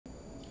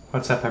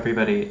What's up,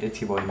 everybody?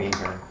 It's your boy Me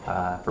here.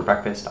 For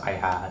breakfast, I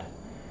had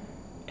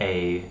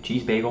a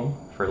cheese bagel.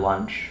 For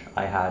lunch,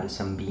 I had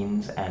some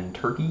beans and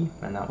turkey,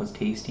 and that was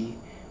tasty.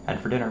 And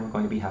for dinner, we're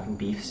going to be having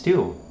beef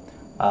stew.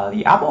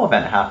 The Apple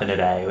event happened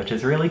today, which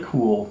is really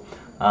cool.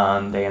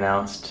 They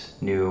announced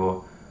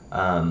new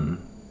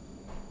iPhones,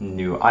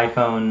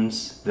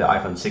 the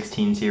iPhone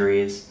 16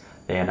 series.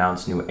 They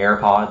announced new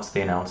AirPods.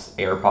 They announced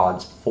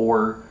AirPods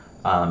 4,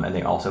 and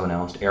they also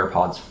announced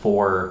AirPods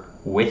 4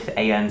 with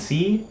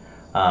ANC.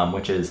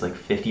 Which is like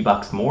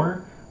 $50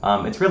 more.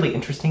 It's really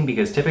interesting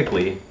because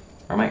typically,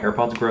 are my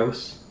AirPods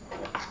gross?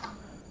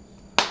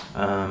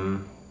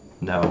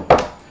 No.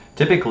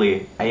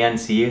 Typically,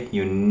 ANC,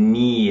 you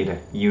need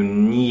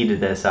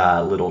this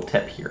little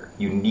tip here.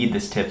 You need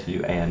this tip to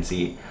do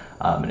ANC.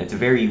 And it's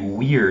very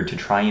weird to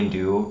try and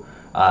do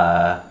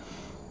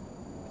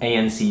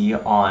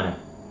ANC on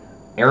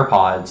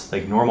AirPods,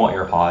 like normal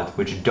AirPods,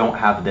 which don't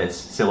have this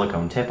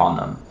silicone tip on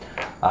them.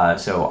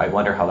 So I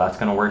wonder how that's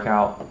going to work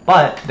out,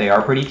 but they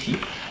are pretty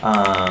cheap.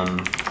 Let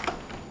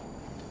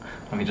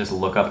me just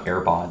look up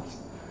AirPods.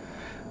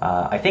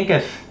 I think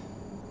if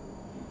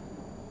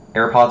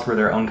AirPods were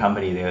their own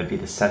company, they would be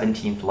the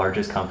 17th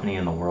largest company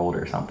in the world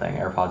or something.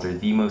 AirPods are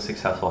the most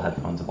successful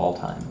headphones of all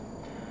time.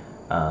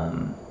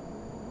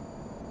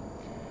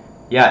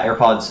 Yeah,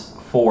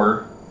 AirPods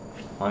 4.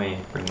 Let me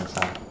bring this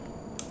up.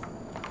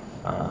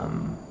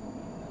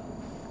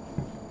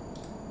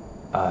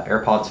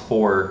 AirPods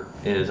 4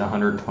 is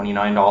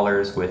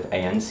 $129 with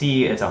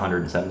ANC. It's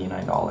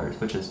 $179,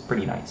 which is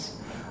pretty nice.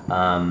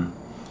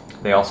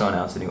 They also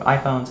announced the new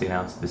iPhones. They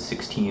announced the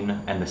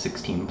 16 and the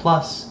 16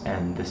 Plus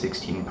and the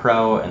 16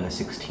 Pro and the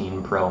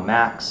 16 Pro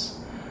Max.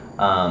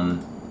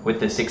 With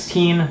the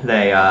 16,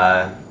 they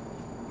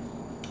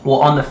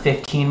well, on the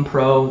 15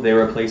 Pro, they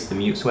replaced the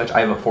mute switch. I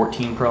have a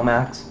 14 Pro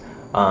Max.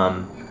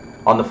 On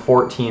the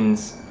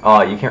 14s,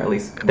 you can't really.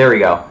 There we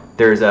go.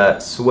 There's a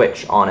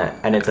switch on it,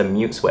 and it's a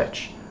mute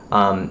switch.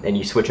 And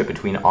you switch it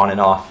between on and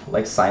off,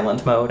 like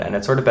silent mode, and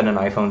it's sort of been an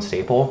iPhone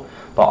staple.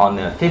 But on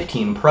the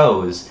 15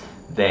 Pros,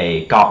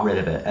 they got rid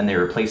of it, and they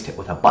replaced it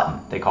with a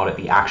button. They called it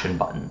the action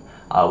button,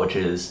 which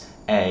is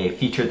a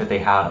feature that they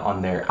had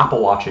on their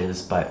Apple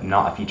Watches, but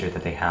not a feature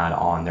that they had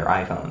on their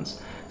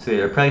iPhones. So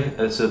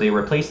they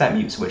replaced that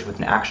mute switch with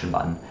an action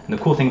button. And the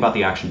cool thing about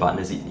the action button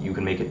is that you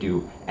can make it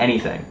do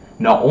anything.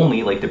 Not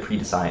only like the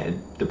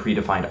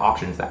predefined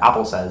options that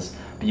Apple says,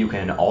 but you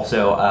can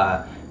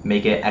also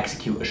make it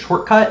execute a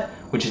shortcut,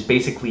 which is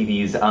basically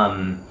these,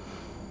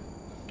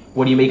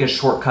 when you make a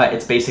shortcut,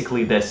 it's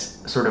basically this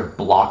sort of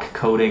block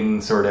coding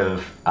sort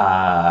of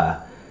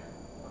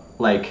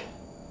like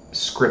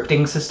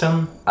scripting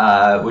system,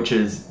 which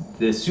is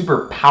this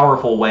super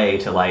powerful way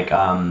to like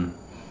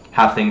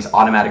have things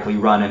automatically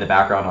run in the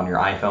background on your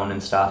iPhone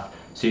and stuff.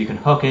 So you can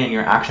hook in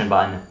your action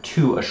button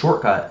to a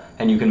shortcut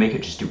and you can make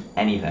it just do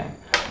anything.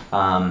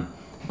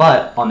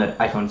 But on the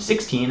iPhone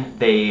 16,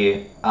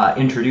 they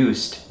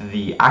introduced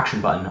the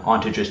action button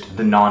onto just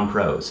the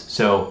non-pros.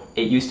 So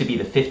it used to be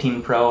the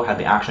 15 Pro had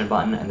the action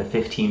button and the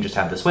 15 just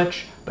had the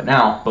switch, but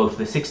now both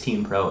the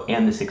 16 Pro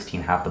and the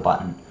 16 have the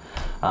button.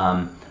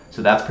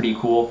 So that's pretty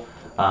cool.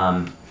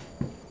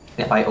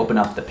 If I open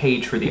up the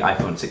page for the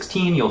iPhone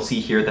 16, you'll see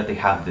here that they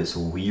have this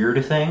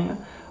weird thing.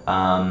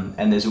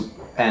 And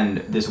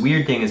this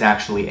weird thing is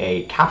actually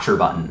a capture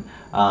button.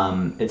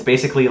 It's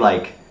basically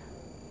like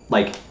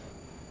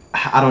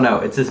I don't know,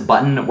 it's this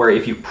button where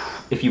if you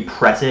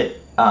press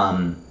it, it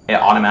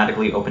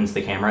automatically opens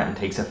the camera and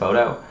takes a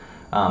photo.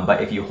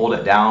 But if you hold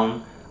it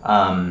down,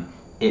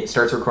 it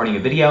starts recording a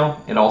video.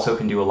 It also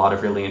can do a lot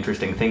of really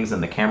interesting things in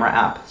the camera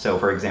app. So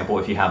for example,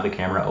 if you have the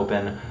camera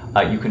open,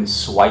 you can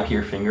swipe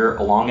your finger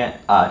along it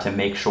to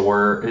make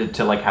sure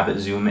to like have it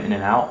zoom in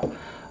and out.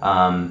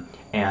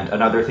 And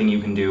another thing you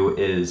can do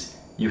is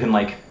you can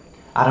like,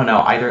 I don't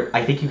know,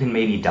 I think you can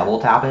maybe double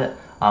tap it.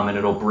 And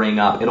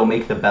it'll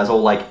make the bezel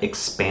like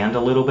expand a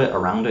little bit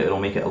around it. It'll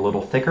make it a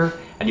little thicker,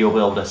 and you'll be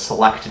able to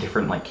select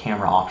different like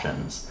camera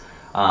options.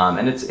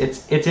 And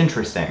it's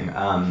interesting.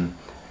 I'm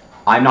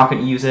not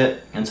going to use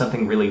it, and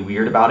something really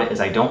weird about it is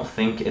I don't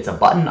think it's a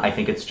button. I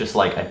think it's just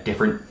like a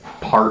different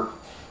part.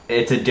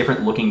 It's a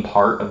different looking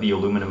part of the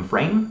aluminum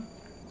frame.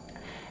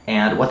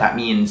 And what that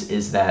means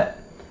is that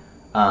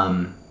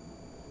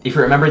if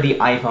you remember the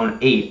iPhone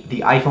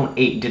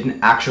 8 didn't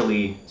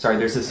actually. Sorry,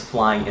 there's this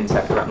flying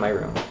insect around my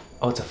room.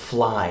 Oh, it's a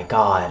fly,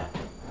 God.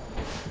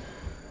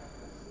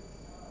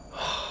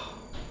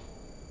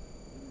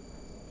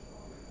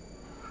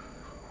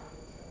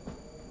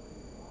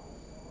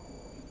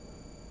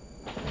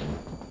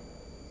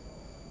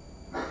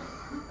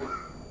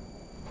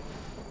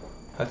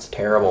 That's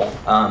terrible.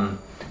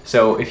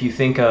 So if you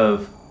think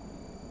of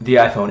the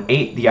iPhone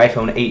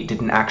 8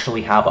 didn't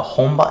actually have a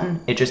home button.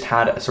 It just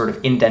had a sort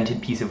of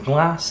indented piece of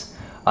glass.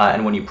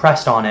 And when you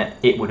pressed on it,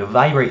 it would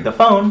vibrate the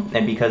phone.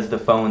 And because the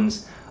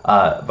phone's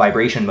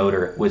vibration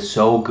motor was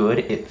so good,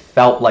 it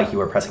felt like you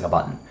were pressing a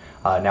button.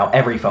 Now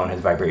every phone has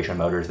vibration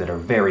motors that are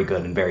very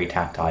good and very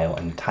tactile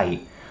and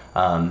tight.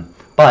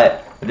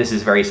 But this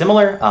is very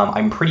similar.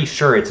 I'm pretty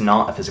sure it's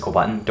not a physical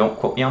button. Don't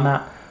quote me on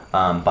that.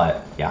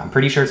 But yeah, I'm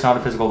pretty sure it's not a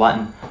physical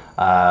button.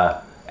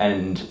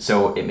 And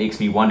so it makes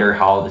me wonder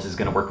how this is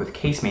going to work with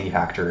case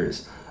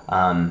manufacturers.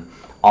 On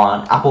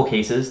Apple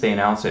cases, they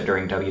announced it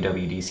during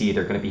WWDC,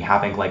 they're going to be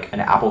having like an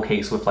Apple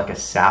case with like a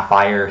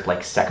sapphire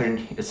like section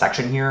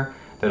here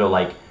that'll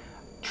like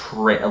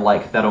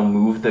that'll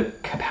move the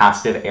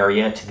capacitive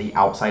area to the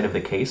outside of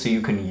the case, so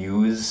you can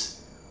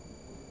use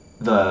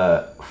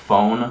the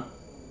phone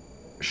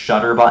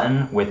shutter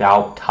button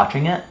without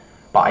touching it.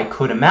 But I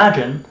could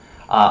imagine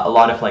a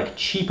lot of like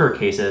cheaper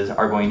cases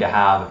are going to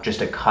have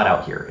just a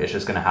cutout here. It's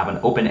just going to have an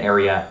open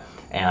area,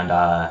 and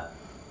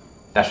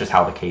that's just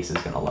how the case is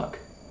going to look.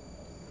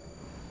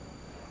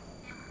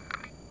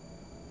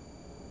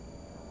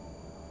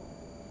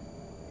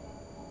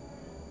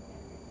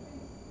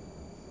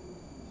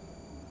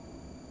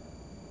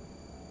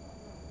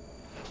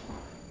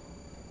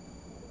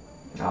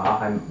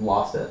 I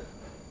lost it.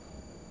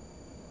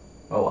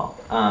 Oh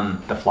well.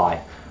 The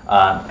fly.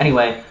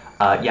 Anyway,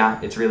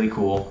 yeah, it's really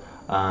cool.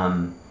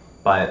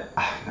 But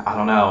I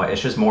don't know.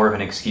 It's just more of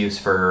an excuse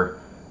for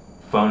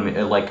phone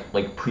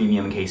like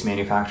premium case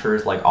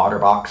manufacturers like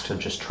OtterBox to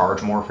just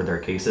charge more for their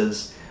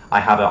cases. I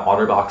have an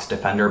OtterBox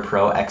Defender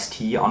Pro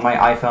XT on my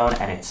iPhone,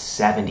 and it's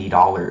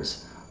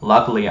 $70.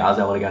 Luckily, I was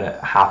able to get it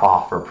half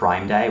off for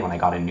Prime Day when I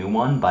got a new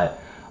one, but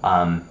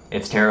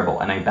it's terrible.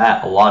 And I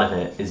bet a lot of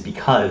it is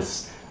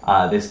because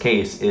this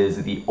case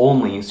is the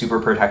only super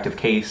protective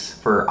case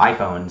for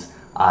iPhones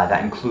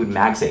that include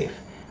MagSafe.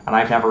 And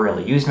I've never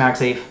really used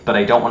MagSafe, but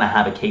I don't want to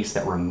have a case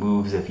that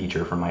removes a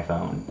feature from my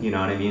phone. You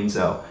know what I mean?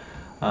 So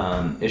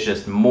it's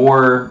just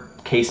more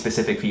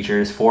case-specific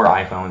features for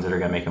iPhones that are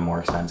going to make them more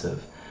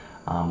expensive,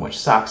 which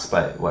sucks,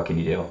 but what can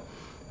you do?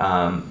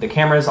 The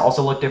cameras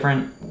also look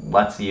different.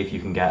 Let's see if you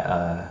can get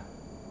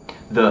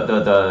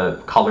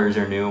the colors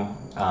are new.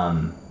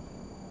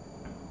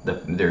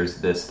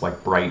 There's this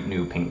like bright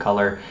new pink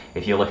color.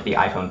 If you look at the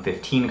iPhone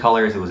 15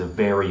 colors, it was a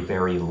very,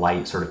 very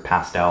light sort of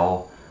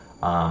pastel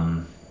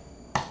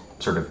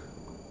sort of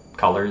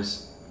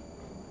colors.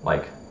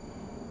 Like,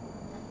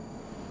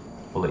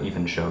 will it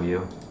even show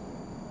you?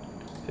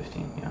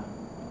 15, yeah.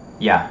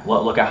 Yeah,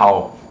 look at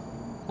how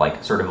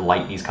like sort of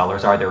light these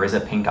colors are. There is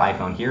a pink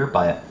iPhone here,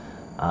 but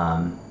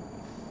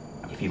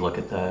if you look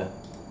at the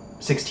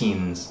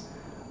 16s,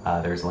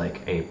 there's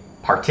like a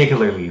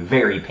particularly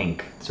very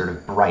pink, sort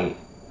of bright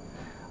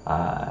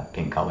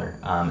pink color,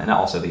 and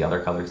also the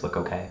other colors look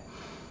okay.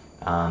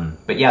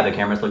 But yeah, the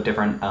cameras look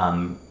different.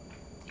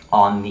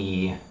 On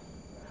the,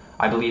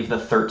 I believe the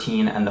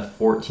 13 and the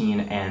 14,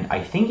 and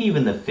I think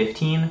even the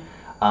 15,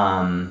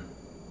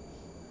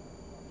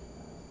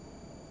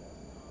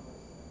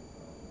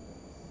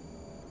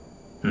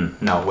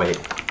 no, wait.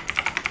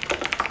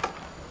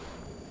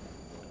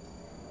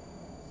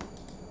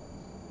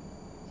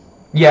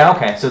 Yeah,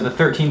 okay, so the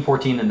 13,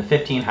 14, and the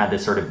 15 had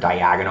this sort of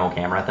diagonal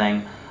camera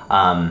thing,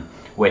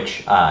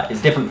 which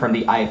is different from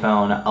the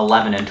iPhone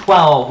 11 and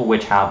 12,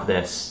 which have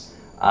this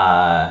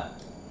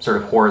sort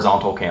of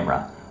horizontal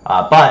camera.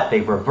 But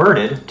they've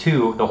reverted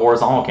to the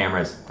horizontal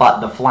cameras,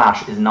 but the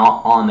flash is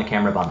not on the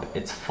camera bump.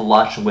 It's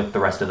flush with the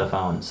rest of the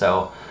phone.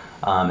 So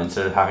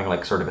instead of having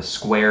like sort of a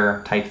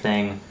square type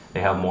thing, they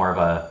have more of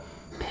a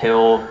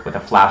pill with a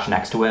flash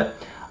next to it.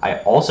 I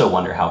also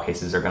wonder how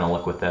cases are going to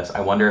look with this.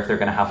 I wonder if they're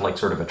going to have like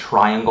sort of a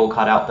triangle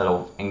cutout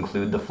that'll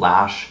include the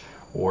flash,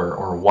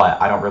 or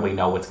what. I don't really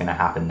know what's going to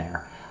happen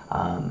there.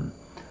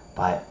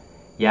 But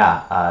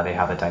yeah, they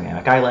have a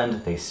dynamic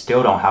island. They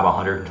still don't have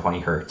 120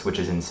 hertz, which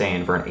is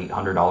insane for an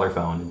 $800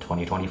 phone in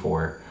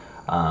 2024.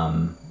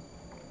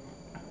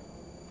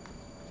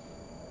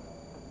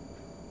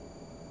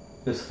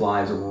 This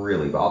fly is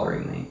really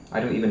bothering me. I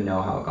don't even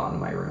know how it got into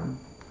my room.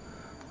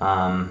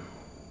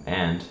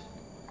 And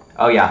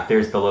oh yeah,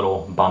 there's the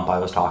little bump I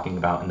was talking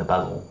about in the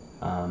bezel.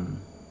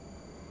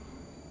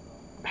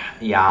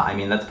 Yeah, I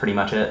mean, that's pretty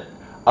much it.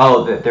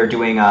 Oh, they're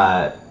doing,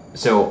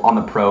 so on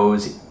the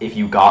Pros, if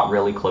you got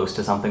really close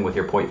to something with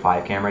your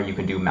 0.5 camera, you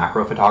can do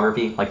macro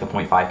photography. Like the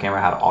 0.5 camera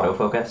had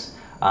autofocus,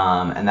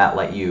 and that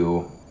let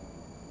you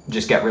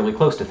just get really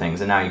close to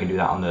things, and now you can do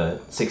that on the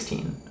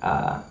 16.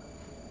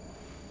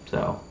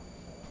 So,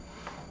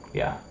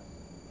 yeah.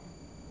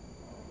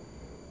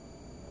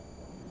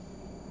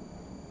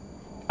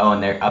 Oh,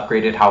 and they're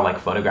upgraded how like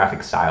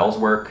photographic styles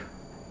work.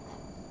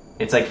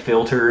 It's like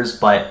filters,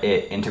 but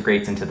it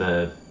integrates into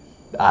the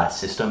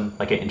system.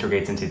 Like it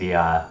integrates into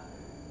the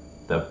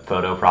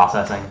photo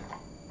processing.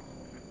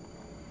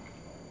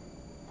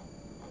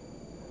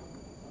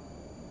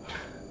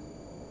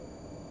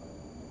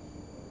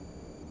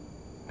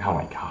 Oh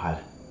my god.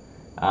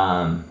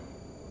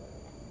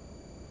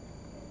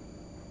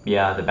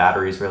 Yeah, the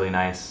battery's really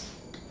nice.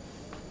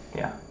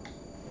 Yeah.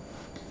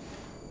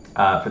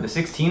 For the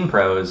 16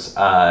 Pros,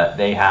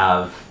 they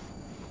have,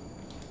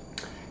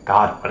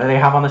 God, what do they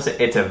have on this?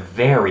 It's a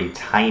very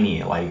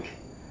tiny, like,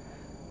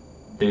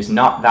 there's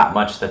not that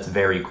much that's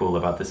very cool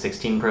about the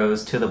 16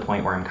 Pros, to the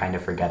point where I'm kind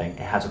of forgetting. It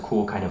has a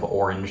cool kind of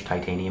orange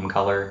titanium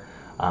color.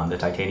 The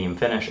titanium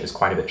finish is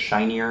quite a bit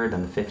shinier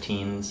than the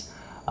 15s.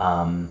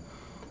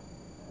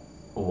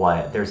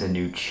 There's a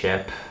new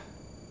chip.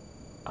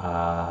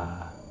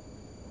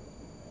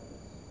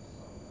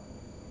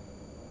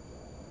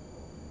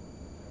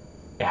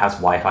 It has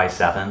Wi-Fi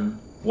 7.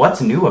 What's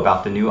new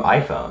about the new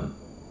iPhone?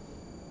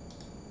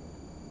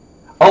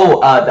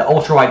 Oh, the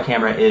ultra-wide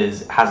camera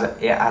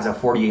has a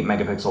 48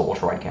 megapixel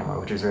ultra-wide camera,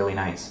 which is really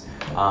nice.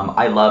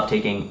 I love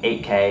taking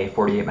 8K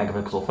 48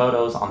 megapixel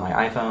photos on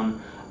my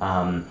iPhone,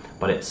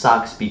 but it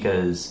sucks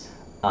because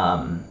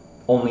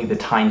only the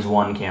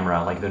 ×1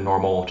 camera, like the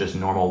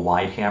normal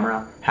wide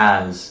camera,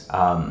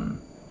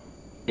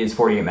 is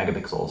 48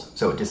 megapixels.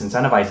 So it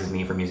disincentivizes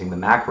me from using the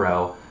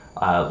macro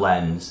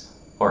lens,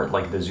 or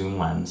like the zoom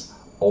lens,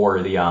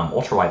 or the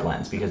ultra-wide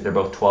lens, because they're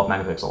both 12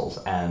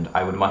 megapixels, and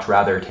I would much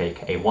rather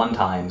take a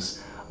 1x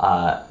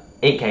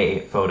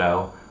 8K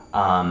photo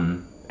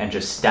and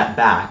just step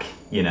back,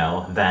 you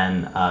know,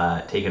 than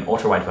take an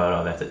ultra-wide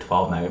photo that's at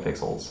 12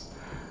 megapixels.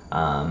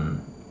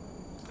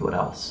 What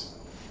else?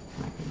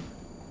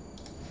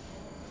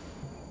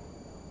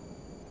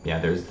 Yeah,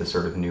 there's the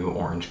sort of new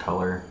orange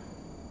color.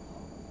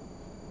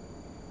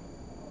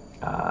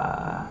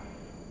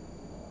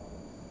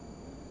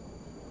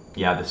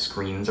 Yeah, the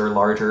screens are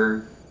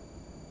larger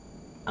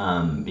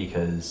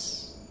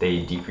because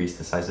they decrease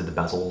the size of the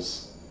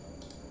bezels.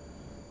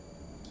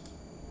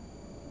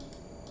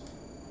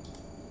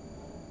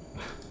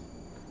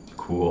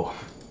 Cool.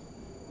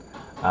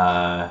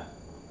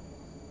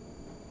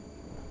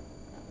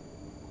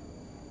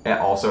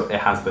 It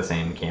has the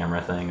same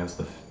camera thing as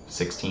the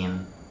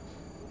 16.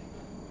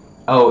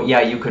 Oh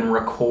yeah, you can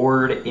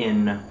record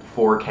in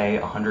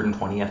 4K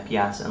 120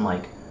 FPS and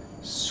like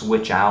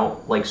switch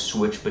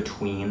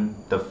between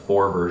the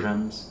 4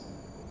 versions.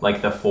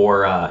 Like the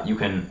 4, you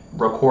can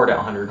record at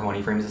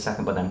 120 frames a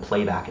second, but then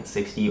play back at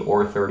 60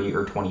 or 30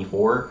 or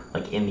 24,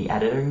 like in the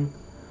editing.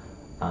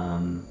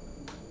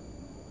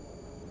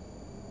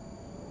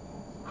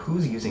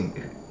 Who's using?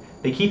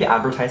 They keep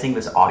advertising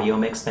this audio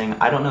mix thing.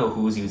 I don't know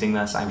who's using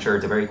this. I'm sure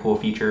it's a very cool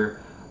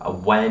feature.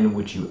 When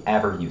would you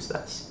ever use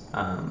this?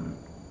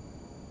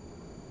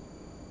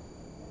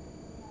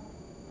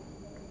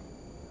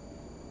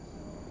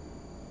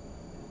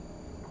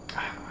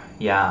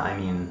 Yeah, I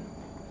mean,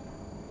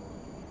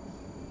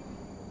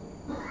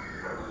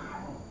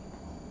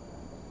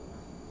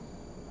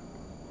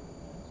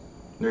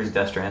 there's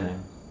Death Stranding.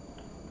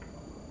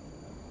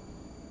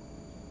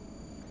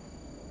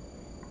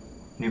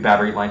 New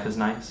battery life is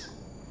nice.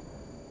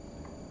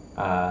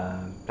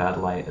 Bad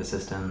light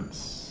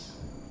assistance.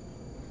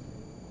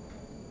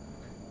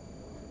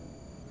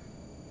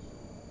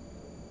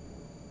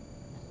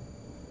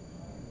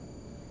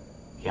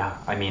 Yeah,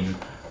 I mean,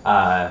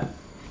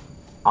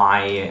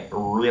 I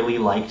really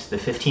liked the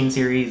 15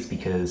 series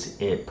because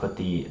it put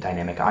the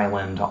dynamic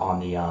island on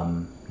the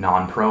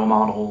non-pro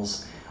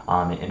models.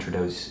 It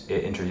introduced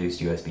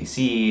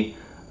USB-C.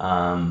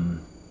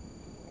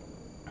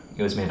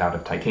 It was made out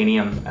of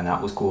titanium, and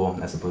that was cool,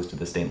 as opposed to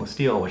the stainless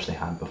steel, which they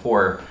had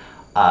before.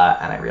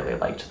 And I really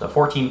liked the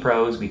 14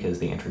 Pros because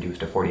they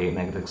introduced a 48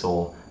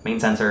 megapixel main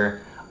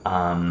sensor.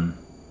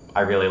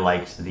 I really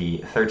liked the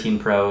 13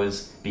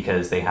 Pros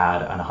because they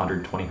had an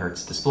 120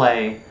 hertz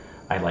display.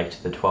 I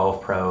liked the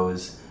 12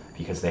 Pros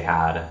because they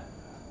had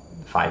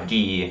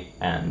 5G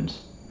and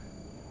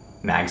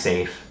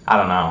MagSafe. I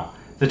don't know.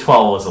 The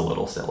 12 was a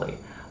little silly.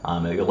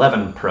 The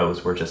 11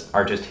 Pros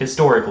are just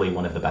historically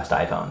one of the best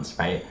iPhones,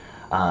 right?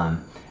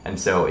 And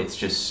so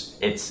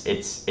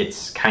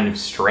it's kind of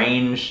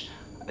strange,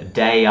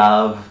 day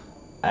of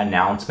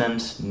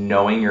announcement,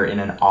 knowing you're in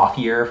an off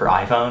year for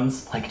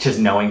iPhones, like just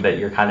knowing that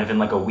you're kind of in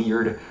like a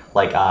weird,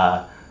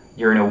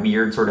 you're in a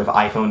weird sort of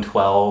iPhone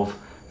 12,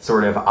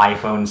 sort of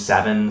iPhone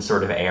 7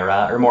 sort of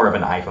era, or more of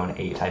an iPhone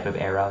 8 type of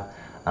era.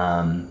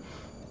 And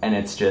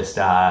it's just,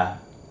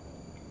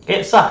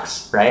 it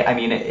sucks, right? I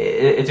mean,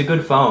 it's a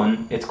good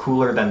phone. It's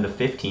cooler than the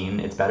 15.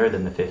 It's better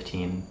than the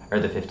 15, or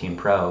the 15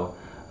 Pro.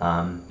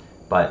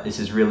 But this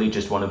is really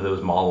just one of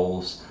those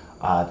models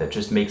that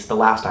just makes the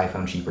last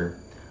iPhone cheaper.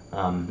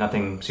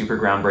 Nothing super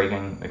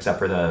groundbreaking except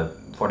for the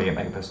 48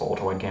 megapixel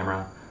ultra-wide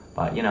camera.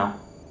 But, you know,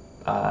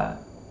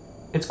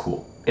 it's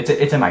cool.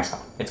 It's a nice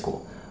phone. It's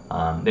cool.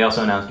 They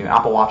also announced new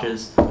Apple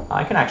Watches.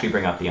 I can actually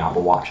bring up the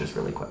Apple Watches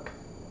really quick.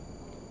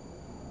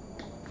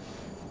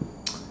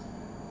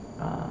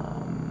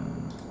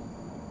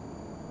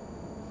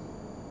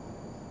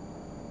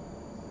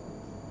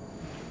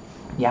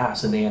 Yeah,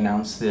 so they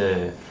announced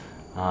the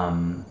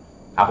Apple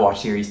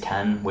Watch Series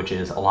 10, which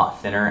is a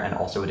lot thinner and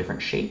also a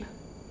different shape.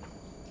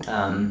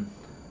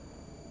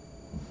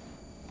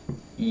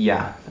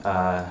 Yeah,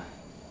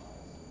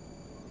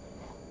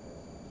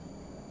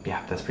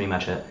 that's pretty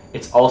much it.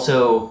 It's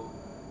also,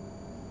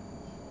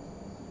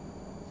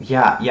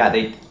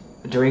 they,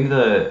 during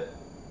the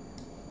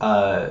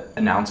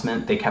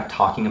announcement, they kept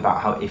talking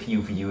about how if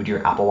you viewed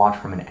your Apple Watch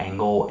from an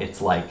angle,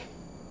 it's like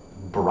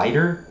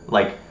brighter.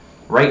 Like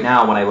right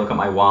now when I look at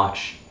my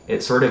watch,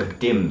 it sort of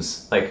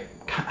dims. Like,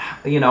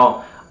 you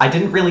know, I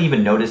didn't really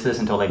even notice this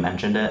until they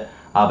mentioned it,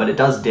 but it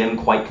does dim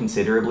quite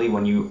considerably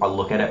when you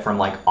look at it from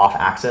like off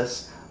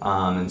axis.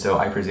 And so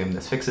I presume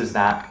this fixes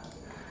that.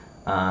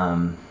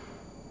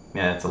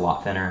 Yeah, it's a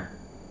lot thinner.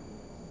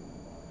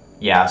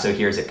 yeah, so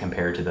here's it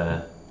compared to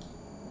the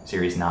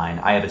Series 9.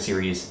 I have a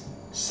Series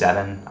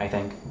 7, I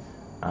think.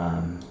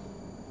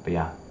 But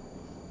yeah,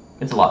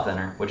 it's a lot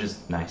thinner, which is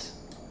nice.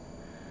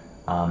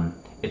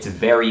 It's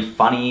very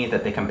funny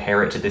that they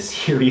compare it to the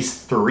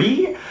Series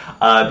 3,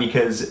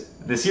 because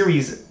the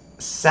Series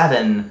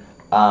 7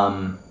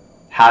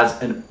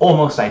 has an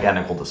almost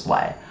identical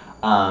display.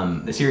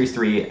 The Series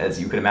 3, as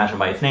you could imagine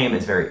by its name,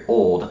 is very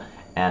old,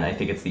 and I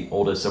think it's the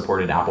oldest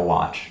supported Apple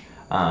Watch.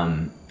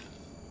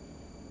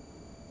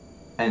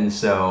 And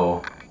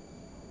so,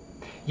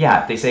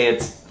 yeah, they say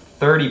it's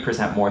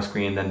 30% more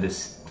screen than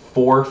this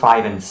 4,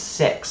 5, and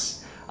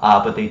 6,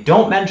 but they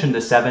don't mention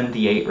the 7,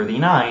 the 8, or the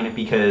 9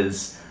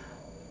 because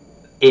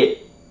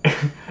it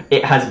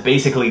it has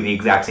basically the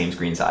exact same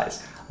screen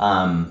size.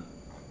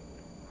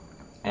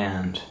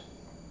 And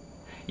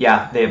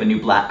yeah, they have a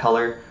new black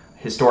color.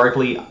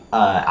 Historically,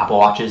 Apple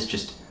Watches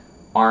just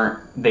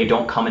they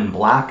don't come in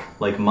black.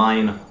 Like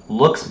mine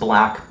looks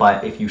black,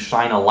 but if you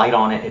shine a light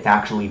on it, it's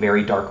actually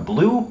very dark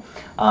blue.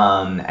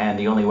 And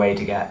the only way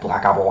to get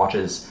black Apple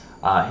Watches,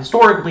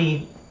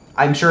 historically,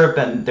 I'm sure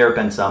there have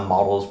been some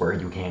models where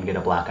you can get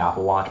a black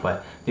Apple Watch,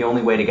 but the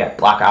only way to get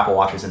black Apple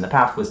Watches in the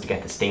past was to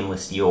get the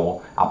stainless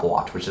steel Apple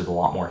Watch, which is a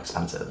lot more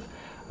expensive.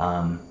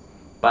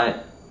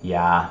 But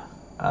yeah,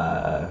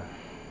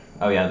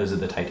 oh yeah, those are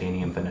the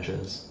titanium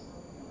finishes.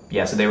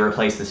 Yeah, so they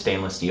replaced the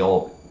stainless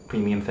steel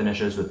premium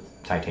finishes with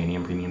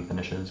titanium premium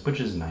finishes, which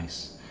is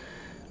nice.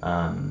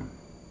 Oh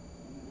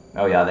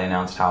yeah, they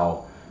announced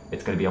how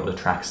it's going to be able to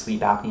track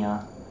sleep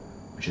apnea,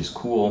 which is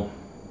cool.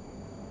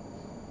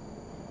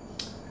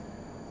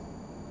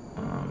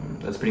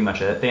 That's pretty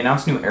much it. They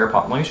announced new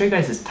AirPods. Let me show you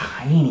guys this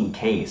tiny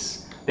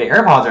case. The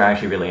AirPods are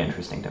actually really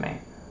interesting to me.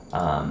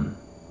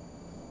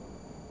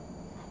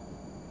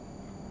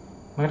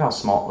 Look at how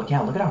small, yeah,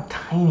 look at how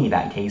tiny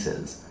that case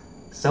is.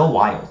 So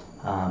wild.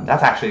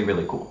 That's actually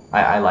really cool.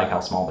 I like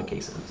how small the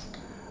case is.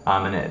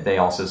 And they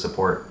also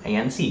support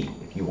ANC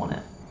if you want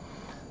it.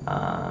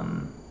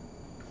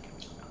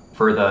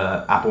 For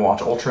the Apple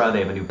Watch Ultra, they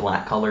have a new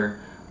black color.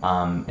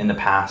 In the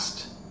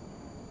past,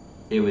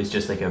 it was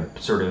just like a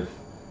sort of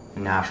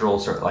natural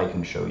I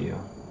can show you.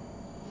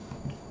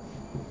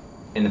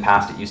 In the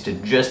past, it used to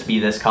just be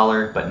this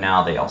color, but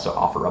now they also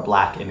offer a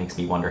black. It makes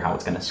me wonder how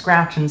it's going to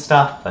scratch and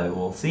stuff, but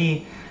we'll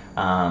see.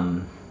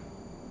 And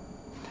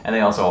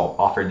they also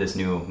offered this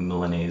new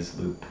Milanese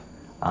loop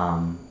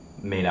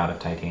made out of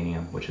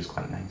titanium, which is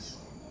quite nice.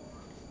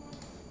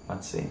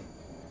 Let's see.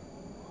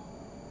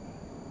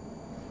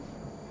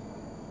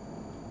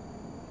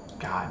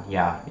 God,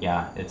 yeah,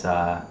 it's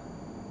an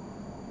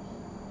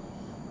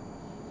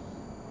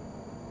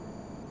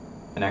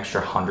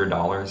extra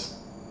 $100.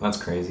 That's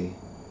crazy.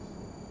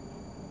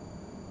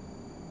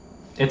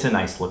 It's a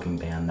nice looking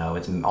band though.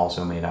 It's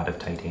also made out of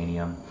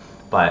titanium,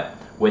 but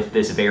with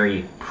this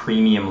very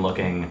premium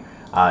looking,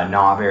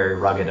 not very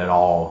rugged at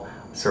all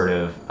sort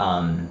of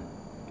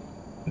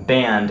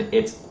band,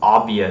 it's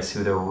obvious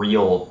who the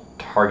real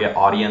target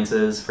audience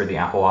is for the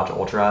Apple Watch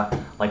Ultra.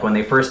 Like when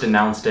they first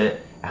announced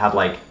it, it had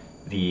like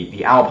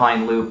the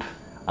Alpine loop,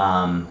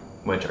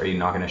 which, are you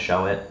not going to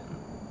show it?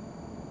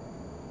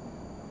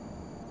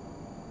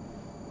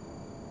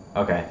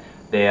 Okay,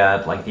 they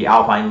had like the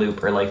Alpine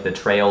loop or like the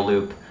trail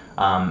loop,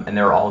 and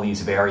there were all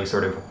these very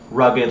sort of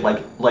rugged,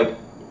 like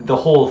the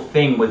whole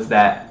thing was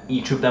that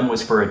each of them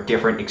was for a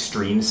different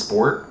extreme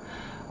sport.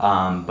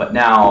 But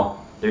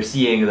now they're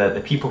seeing that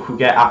the people who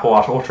get Apple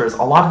Watch Ultras,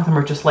 a lot of them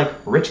are just like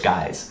rich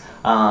guys,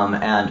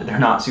 and they're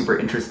not super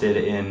interested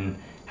in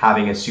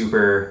having a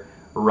super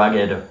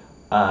rugged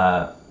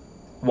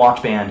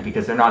watch band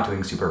because they're not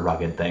doing super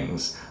rugged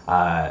things.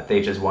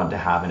 They just want to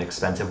have an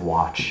expensive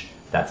watch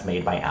that's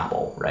made by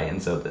Apple, right?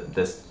 And so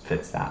this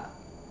fits that.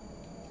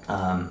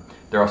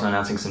 They're also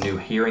announcing some new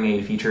hearing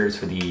aid features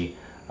for the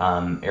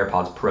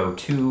AirPods Pro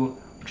 2,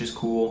 which is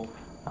cool.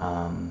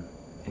 And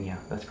yeah,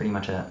 that's pretty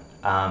much it.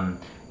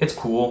 It's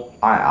cool.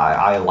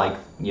 I like,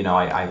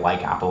 I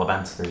like Apple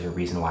events. There's a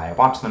reason why I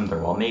watch them. They're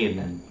well made,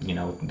 and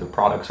the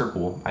products are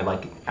cool. I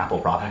like Apple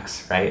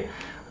products, right?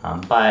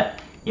 But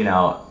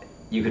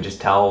you could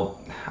just tell,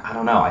 I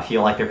don't know, I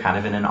feel like they're kind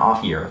of in an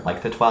off year,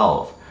 like the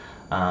 12.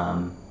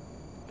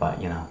 But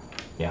yeah,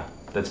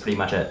 that's pretty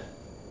much it.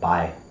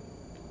 Bye.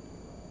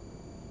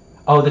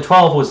 Oh, the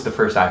 12 was the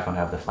first iPhone to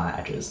have the flat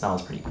edges. That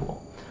was pretty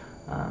cool.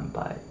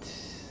 But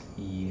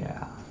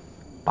yeah,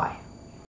 bye.